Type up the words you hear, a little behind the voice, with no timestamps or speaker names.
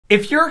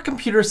If you're a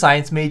computer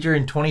science major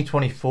in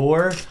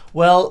 2024,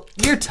 well,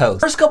 you're toast.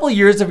 First couple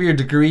years of your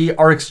degree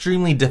are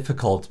extremely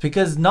difficult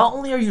because not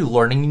only are you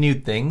learning new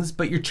things,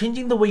 but you're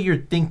changing the way you're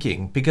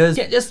thinking because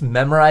you can't just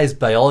memorize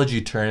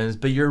biology terms,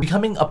 but you're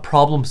becoming a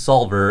problem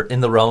solver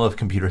in the realm of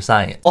computer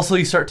science. Also,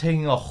 you start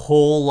taking a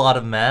whole lot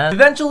of math.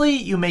 Eventually,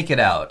 you make it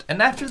out.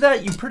 And after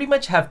that, you pretty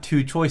much have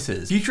two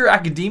choices: future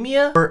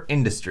academia or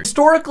industry.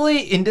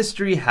 Historically,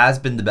 industry has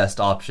been the best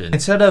option.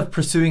 Instead of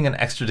pursuing an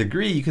extra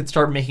degree, you could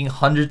start making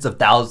hundreds of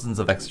thousands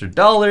of extra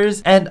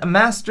dollars, and a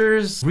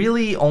master's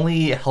really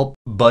only helped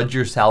budge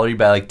your salary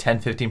by like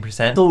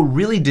 10-15%, so it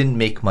really didn't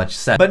make much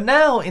sense. But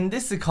now in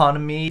this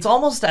economy, it's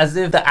almost as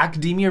if the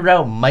academia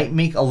route might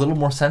make a little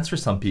more sense for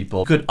some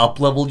people. You could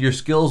up-level your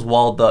skills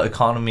while the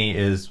economy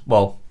is,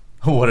 well,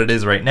 what it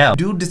is right now.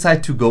 Do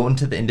decide to go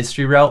into the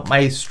industry route,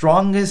 my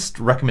strongest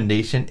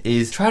recommendation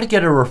is try to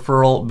get a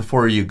referral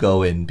before you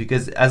go in,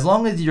 because as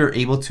long as you're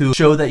able to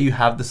show that you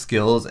have the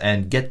skills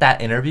and get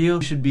that interview,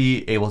 you should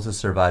be able to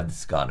survive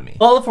this economy.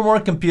 Follow for more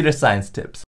computer science tips.